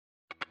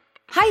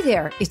Hi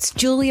there, it's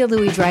Julia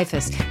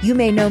Louis-Dreyfus. You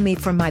may know me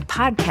from my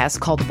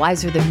podcast called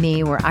Wiser Than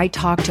Me, where I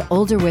talk to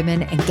older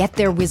women and get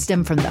their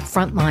wisdom from the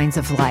front lines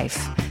of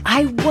life.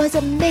 I was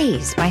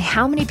amazed by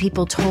how many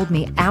people told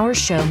me our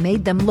show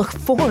made them look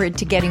forward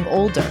to getting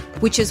older,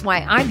 which is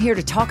why I'm here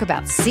to talk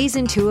about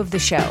season 2 of the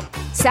show.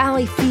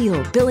 Sally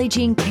Field, Billie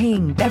Jean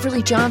King,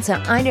 Beverly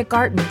Johnson, Ina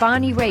Garten,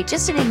 Bonnie Raitt,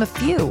 just to name a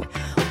few.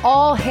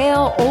 All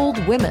hail old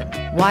women.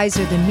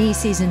 Wiser Than Me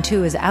season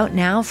 2 is out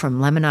now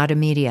from Lemonada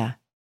Media.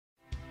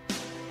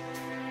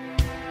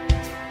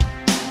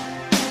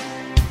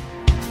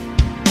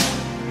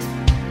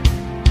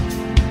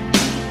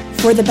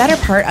 For the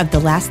better part of the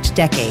last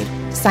decade,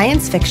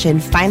 science fiction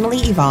finally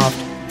evolved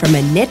from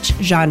a niche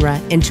genre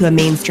into a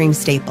mainstream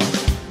staple.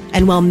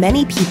 And while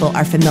many people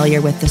are familiar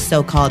with the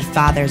so-called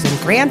fathers and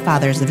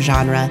grandfathers of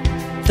genre,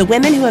 the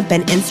women who have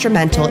been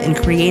instrumental in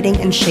creating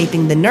and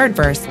shaping the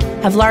nerdverse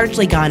have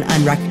largely gone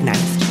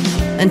unrecognized.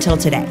 Until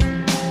today.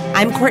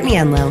 I'm Courtney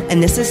Enlow,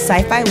 and this is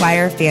Sci-Fi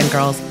Wire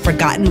Fangirls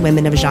Forgotten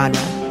Women of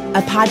Genre,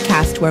 a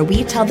podcast where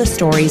we tell the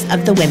stories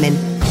of the women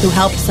who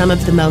helped some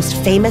of the most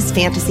famous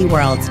fantasy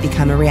worlds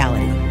become a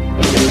reality.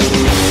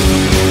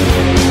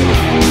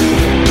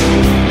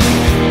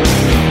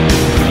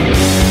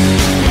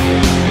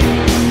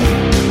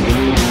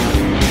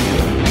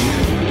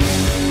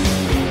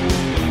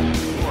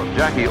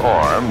 Jackie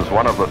Ormes,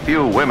 one of the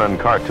few women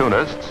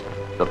cartoonists,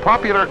 the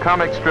popular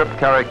comic strip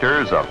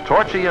characters of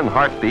Torchy and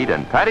Heartbeat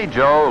and Patty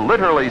Jo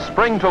literally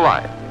spring to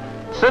life.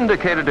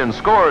 Syndicated in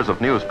scores of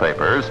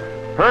newspapers,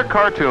 her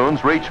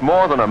cartoons reach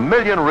more than 1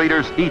 million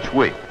readers each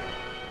week.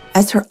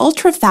 As her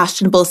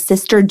ultra-fashionable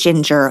sister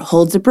Ginger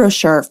holds a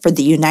brochure for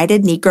the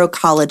United Negro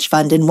College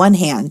Fund in one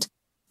hand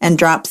and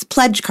drops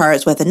pledge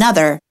cards with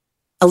another,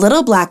 a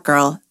little black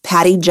girl,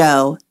 Patty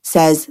Jo,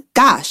 says,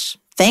 "Gosh,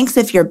 thanks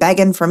if you're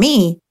begging for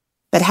me,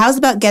 but how's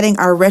about getting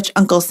our rich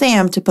Uncle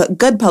Sam to put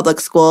good public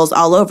schools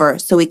all over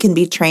so we can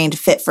be trained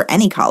fit for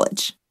any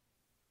college?"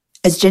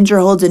 As Ginger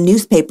holds a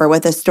newspaper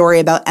with a story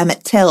about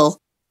Emmett Till,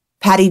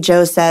 Patty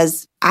Jo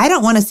says, "I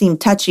don't want to seem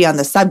touchy on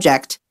the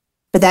subject,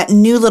 but that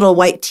new little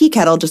white tea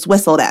kettle just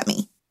whistled at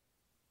me."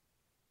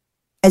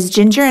 As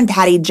Ginger and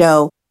Patty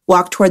Jo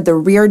walk toward the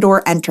rear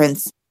door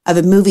entrance of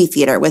a movie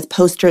theater with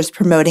posters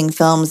promoting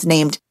films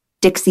named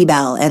Dixie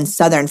Belle and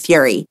Southern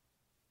Fury,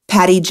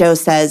 Patty Jo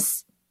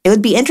says, "It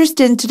would be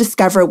interesting to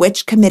discover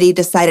which committee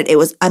decided it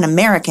was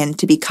un-American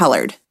to be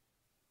colored."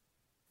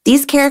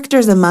 These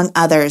characters, among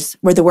others,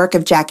 were the work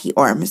of Jackie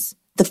Ormes,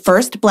 the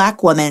first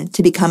Black woman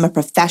to become a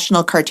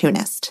professional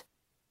cartoonist.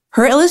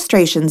 Her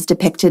illustrations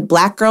depicted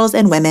Black girls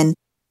and women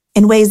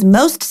in ways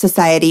most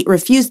society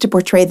refused to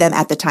portray them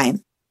at the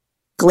time.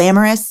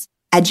 Glamorous,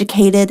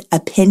 educated,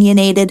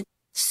 opinionated,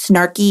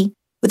 snarky,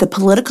 with a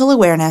political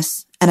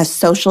awareness and a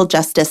social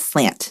justice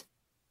slant.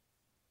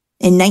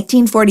 In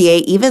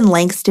 1948, even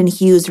Langston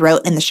Hughes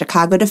wrote in the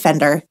Chicago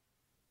Defender,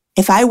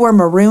 "If I were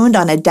marooned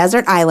on a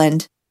desert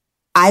island,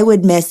 I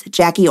would miss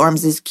Jackie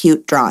Ormes's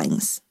cute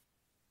drawings."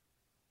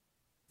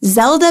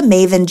 Zelda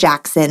Maven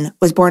Jackson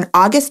was born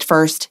August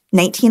 1st,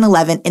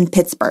 1911 in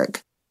Pittsburgh,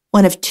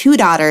 one of 2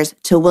 daughters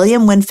to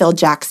William Winfield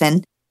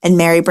Jackson and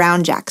Mary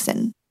Brown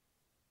Jackson.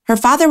 Her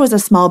father was a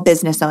small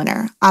business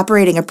owner,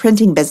 operating a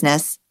printing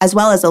business as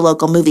well as a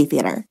local movie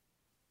theater.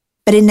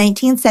 But in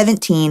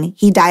 1917,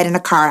 he died in a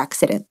car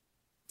accident,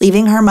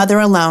 leaving her mother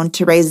alone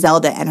to raise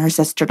Zelda and her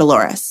sister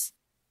Dolores.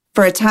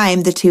 For a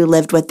time, the two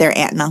lived with their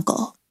aunt and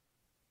uncle.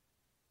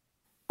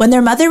 When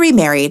their mother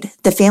remarried,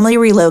 the family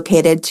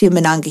relocated to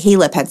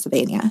Monongahela,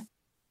 Pennsylvania.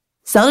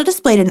 Zelda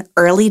displayed an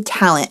early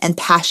talent and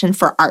passion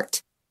for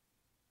art,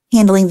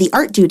 handling the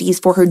art duties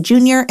for her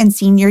junior and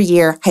senior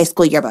year high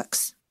school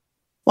yearbooks.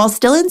 While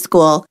still in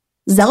school,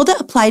 Zelda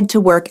applied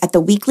to work at the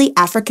weekly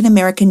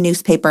African-American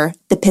newspaper,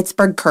 the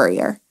Pittsburgh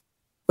Courier,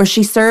 where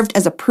she served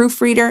as a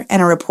proofreader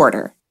and a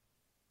reporter.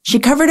 She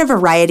covered a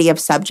variety of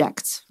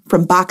subjects,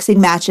 from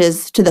boxing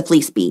matches to the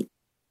police beat.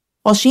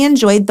 While she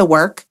enjoyed the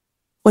work,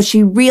 what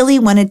she really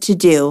wanted to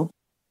do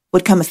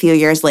would come a few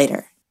years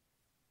later.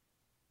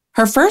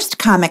 Her first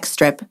comic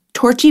strip,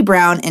 Torchy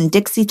Brown and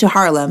Dixie to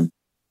Harlem,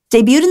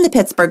 debuted in the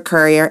Pittsburgh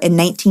Courier in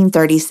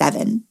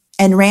 1937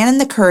 and ran in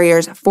the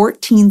Courier's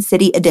 14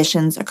 city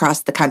editions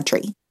across the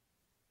country.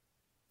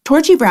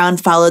 Torchy Brown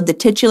followed the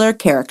titular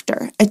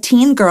character, a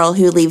teen girl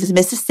who leaves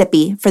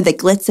Mississippi for the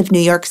glitz of New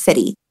York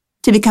City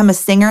to become a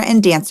singer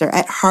and dancer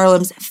at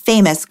Harlem's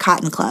famous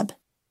Cotton Club.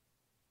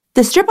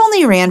 The strip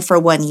only ran for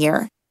 1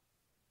 year,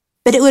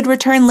 but it would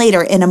return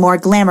later in a more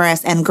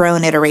glamorous and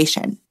grown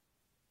iteration.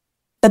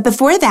 But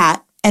before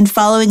that, and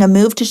following a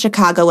move to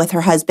Chicago with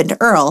her husband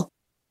Earl,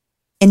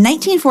 in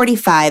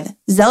 1945,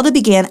 Zelda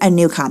began a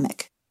new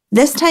comic,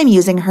 this time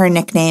using her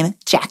nickname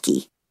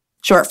Jackie,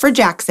 short for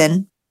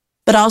Jackson,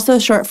 but also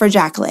short for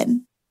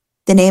Jacqueline,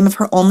 the name of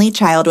her only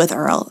child with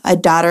Earl, a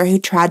daughter who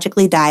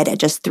tragically died at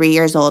just 3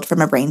 years old from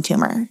a brain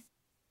tumor.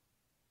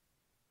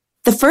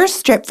 The first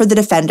strip for the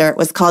Defender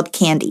was called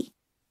Candy,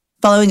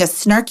 following a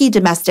snarky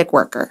domestic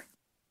worker.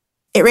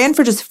 It ran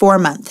for just 4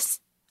 months,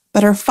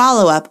 but her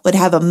follow-up would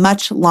have a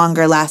much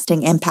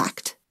longer-lasting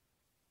impact.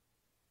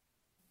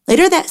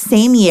 Later that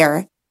same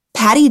year,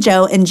 Patty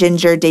Jo and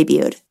Ginger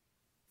debuted,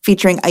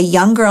 featuring a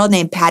young girl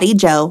named Patty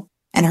Jo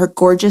and her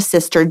gorgeous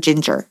sister,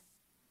 Ginger.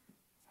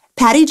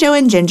 Patty Jo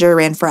and Ginger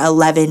ran for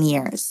 11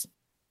 years.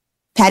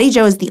 Patty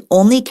Jo is the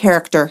only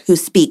character who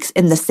speaks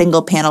in the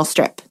single-panel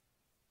strip.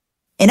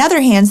 In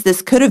other hands,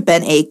 this could have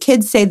been a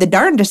kids say the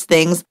darndest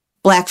things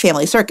Black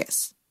family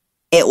circus.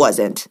 It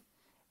wasn't.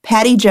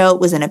 Patty Jo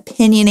was an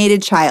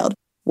opinionated child,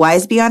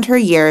 wise beyond her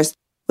years,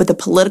 with a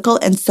political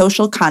and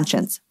social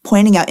conscience,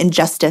 pointing out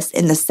injustice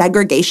in the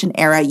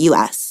segregation-era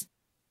U.S.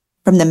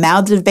 From the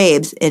mouths of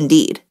babes,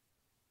 indeed.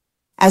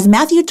 As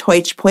Matthew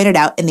Teutsch pointed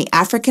out in the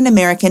African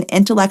American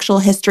Intellectual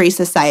History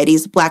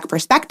Society's Black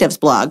Perspectives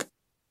blog,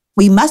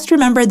 we must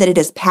remember that it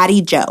is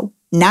Patty Jo,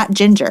 not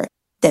Ginger,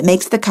 that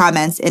makes the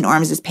comments in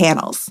Orms's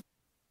panels.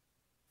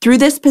 Through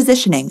this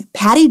positioning,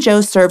 Patty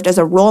Jo served as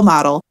a role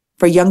model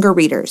for younger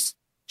readers,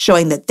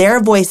 showing that their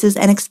voices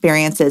and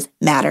experiences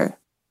matter.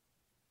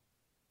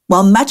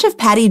 While much of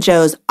Patty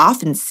Jo's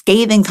often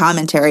scathing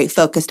commentary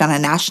focused on a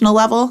national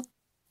level,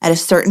 at a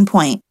certain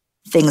point,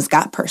 things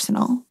got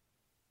personal.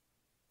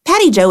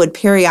 Patty Jo would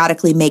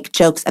periodically make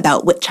jokes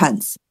about witch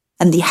hunts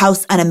and the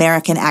House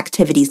Un-American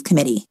Activities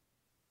Committee.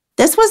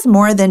 This was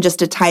more than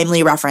just a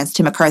timely reference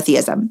to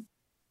McCarthyism.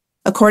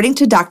 According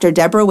to Dr.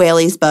 Deborah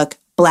Whaley's book,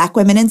 Black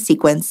Women in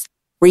Sequence,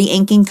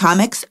 Re-Inking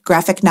Comics,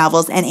 Graphic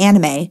Novels, and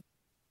Anime,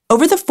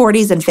 over the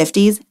 40s and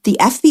 50s, the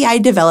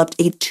FBI developed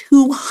a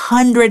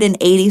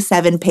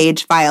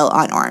 287-page file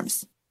on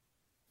Orms.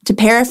 To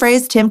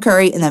paraphrase Tim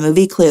Curry in the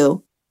movie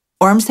Clue,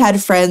 Orms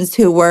had friends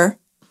who were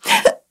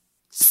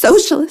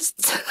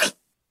socialists.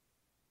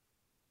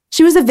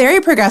 She was a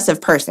very progressive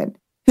person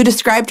who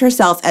described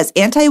herself as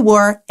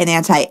anti-war and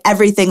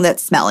anti-everything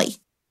that's smelly.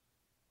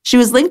 She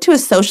was linked to a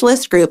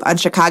socialist group on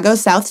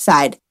Chicago's South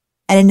Side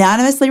and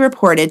anonymously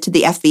reported to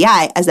the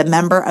FBI as a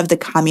member of the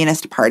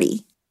Communist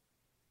Party.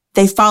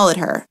 They followed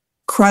her,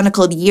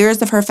 chronicled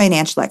years of her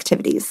financial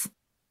activities.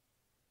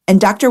 And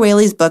Dr.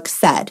 Whaley's book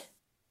said,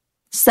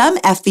 some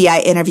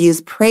FBI interviews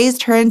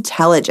praised her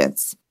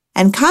intelligence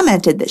and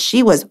commented that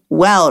she was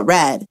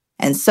well-read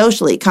and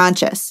socially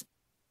conscious,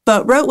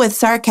 but wrote with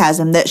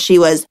sarcasm that she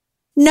was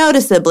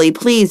noticeably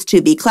pleased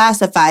to be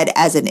classified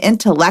as an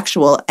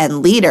intellectual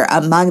and leader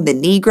among the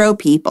Negro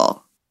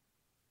people.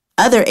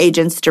 Other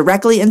agents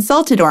directly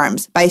insulted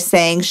Orms by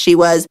saying she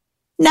was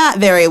not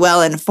very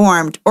well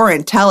informed or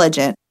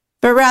intelligent,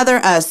 but rather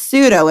a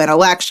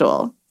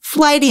pseudo-intellectual,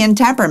 flighty in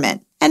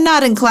temperament, and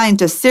not inclined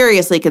to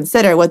seriously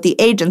consider what the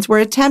agents were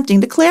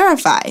attempting to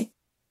clarify.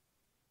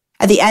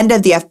 At the end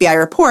of the FBI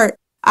report,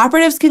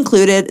 operatives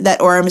concluded that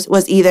Orms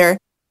was either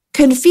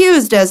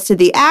confused as to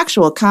the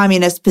actual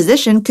communist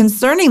position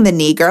concerning the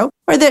Negro,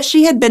 or that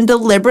she had been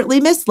deliberately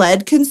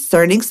misled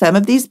concerning some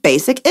of these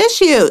basic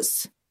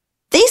issues.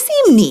 They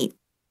seem neat.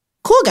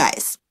 Cool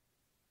guys.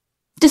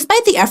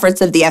 Despite the efforts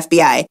of the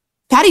FBI,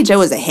 Patty Jo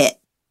was a hit.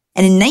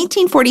 And in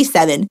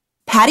 1947,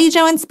 Patty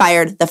Jo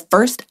inspired the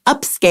first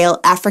upscale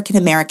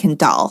African-American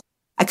doll,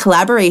 a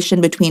collaboration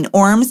between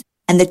Orms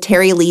and the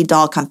Terry Lee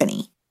Doll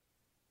Company.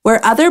 Where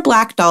other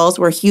Black dolls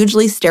were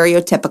hugely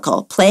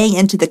stereotypical, playing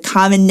into the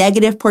common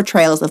negative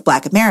portrayals of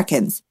Black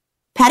Americans,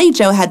 Patty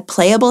Jo had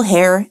playable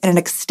hair and an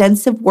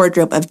extensive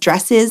wardrobe of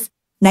dresses,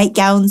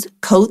 nightgowns,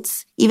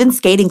 coats, even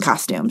skating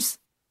costumes.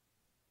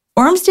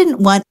 Orms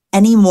didn't want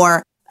any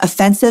more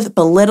offensive,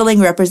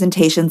 belittling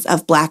representations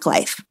of Black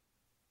life.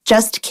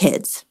 Just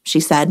kids, she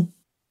said.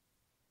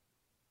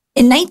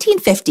 In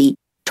 1950,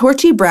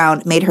 Torchy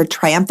Brown made her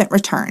triumphant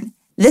return,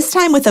 this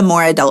time with a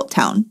more adult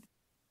tone.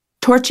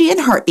 Torchy and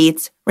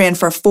Heartbeats ran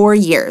for 4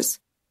 years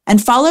and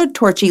followed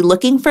Torchy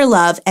looking for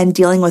love and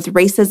dealing with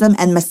racism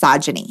and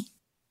misogyny.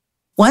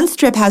 One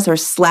strip has her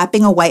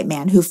slapping a white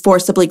man who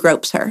forcibly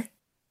gropes her.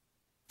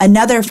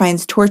 Another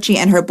finds Torchy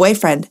and her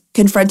boyfriend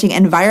confronting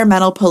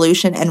environmental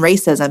pollution and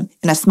racism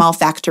in a small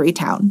factory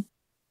town.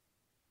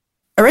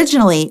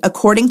 Originally,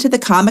 according to the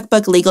Comic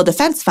Book Legal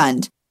Defense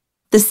Fund,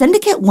 the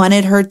syndicate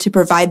wanted her to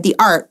provide the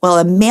art while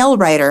a male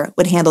writer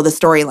would handle the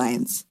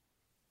storylines.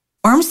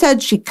 Orms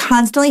said she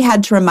constantly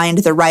had to remind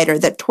the writer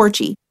that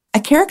Torchy, a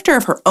character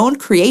of her own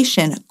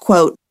creation,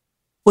 quote,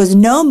 was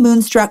no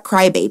moonstruck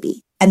crybaby,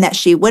 and that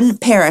she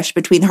wouldn't perish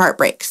between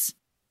heartbreaks.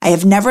 I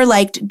have never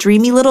liked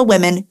dreamy little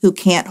women who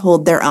can't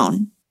hold their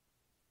own.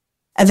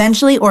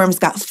 Eventually, Orms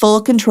got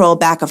full control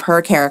back of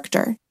her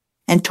character,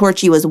 and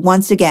Torchy was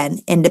once again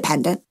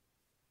independent.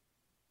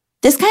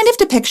 This kind of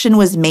depiction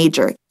was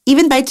major,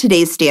 even by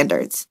today's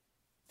standards,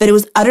 but it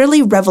was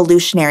utterly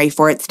revolutionary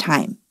for its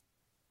time.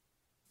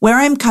 Where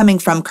I'm Coming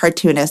From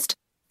cartoonist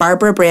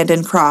Barbara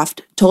Brandon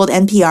Croft told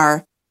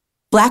NPR,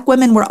 Black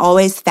women were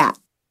always fat,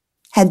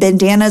 had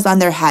bandanas on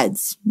their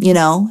heads,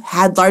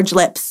 had large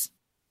lips,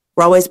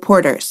 were always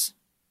porters.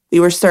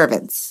 We were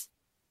servants.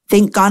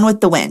 Think Gone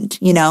with the Wind,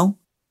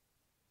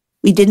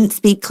 We didn't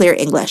speak clear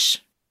English.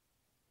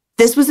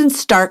 This was in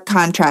stark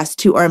contrast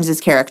to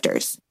Orms's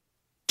characters.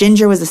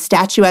 Ginger was a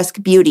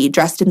statuesque beauty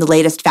dressed in the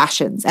latest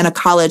fashions and a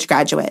college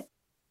graduate.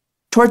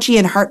 Torchy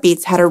and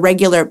Heartbeats had a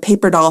regular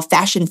paper doll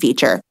fashion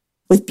feature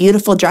with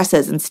beautiful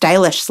dresses and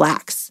stylish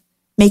slacks.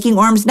 making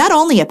Orms not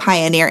only a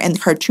pioneer in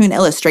cartoon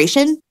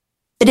illustration,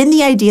 but in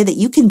the idea that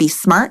you can be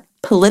smart,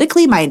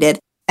 politically minded,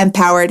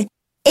 empowered,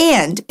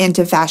 and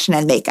into fashion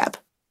and makeup.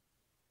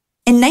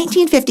 In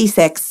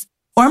 1956,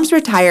 Orms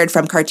retired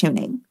from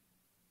cartooning.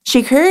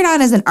 She carried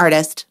on as an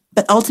artist,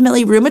 but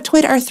ultimately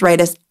rheumatoid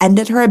arthritis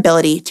ended her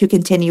ability to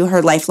continue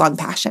her lifelong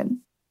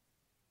passion.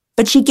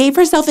 But she gave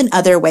herself in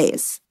other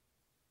ways.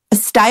 A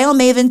style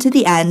maven to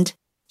the end,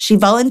 she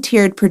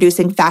volunteered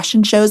producing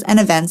fashion shows and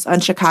events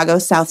on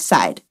Chicago's South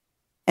Side,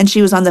 and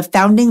she was on the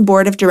founding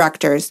board of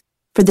directors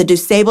for the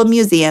DuSable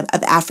Museum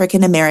of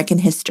African American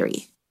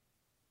History.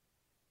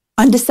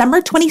 On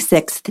December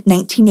 26,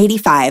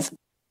 1985,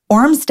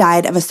 Orms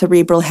died of a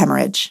cerebral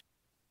hemorrhage.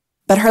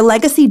 But her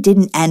legacy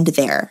didn't end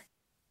there.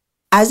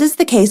 As is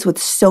the case with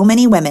so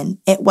many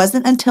women, it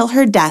wasn't until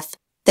her death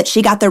that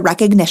she got the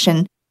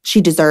recognition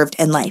she deserved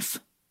in life.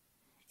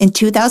 In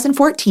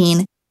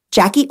 2014,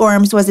 Jackie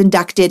Orms was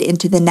inducted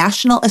into the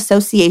National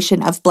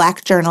Association of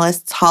Black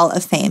Journalists Hall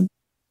of Fame.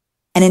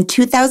 And in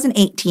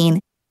 2018,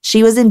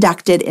 she was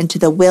inducted into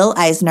the Will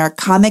Eisner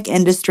Comic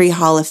Industry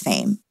Hall of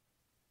Fame.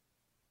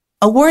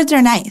 Awards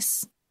are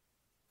nice,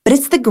 but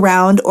it's the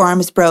ground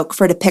Orms broke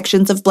for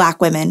depictions of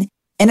Black women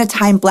in a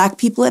time Black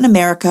people in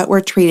America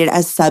were treated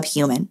as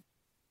subhuman.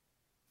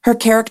 Her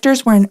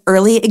characters were an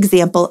early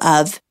example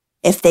of,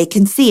 if they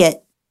can see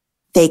it,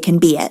 they can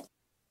be it.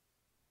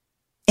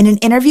 In an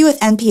interview with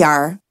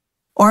NPR,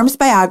 Orms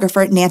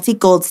biographer Nancy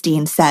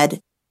Goldstein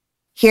said,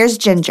 "Here's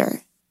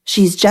Ginger.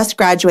 She's just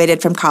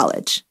graduated from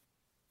college.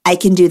 I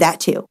can do that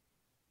too.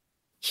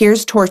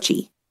 Here's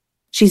Torchy.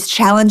 She's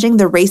challenging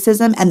the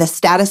racism and the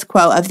status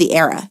quo of the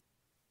era,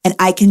 and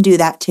I can do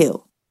that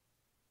too."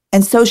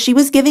 And so she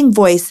was giving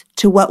voice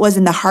to what was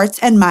in the hearts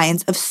and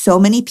minds of so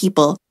many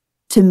people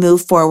to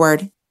move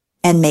forward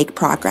and make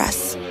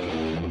progress.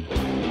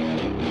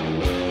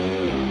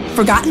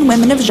 Forgotten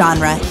Women of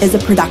Genre is a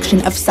production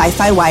of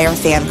Sci-Fi Wire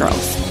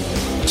Fangirls.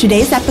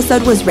 Today's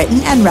episode was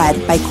written and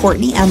read by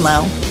Courtney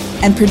Enlow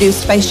and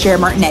produced by Cher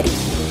Martinetti.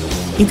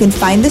 You can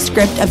find the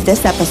script of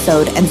this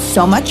episode and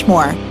so much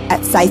more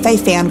at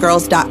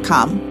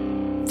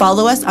sci-fifangirls.com.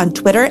 Follow us on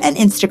Twitter and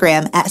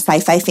Instagram at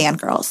Sci-Fi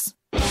Fangirls.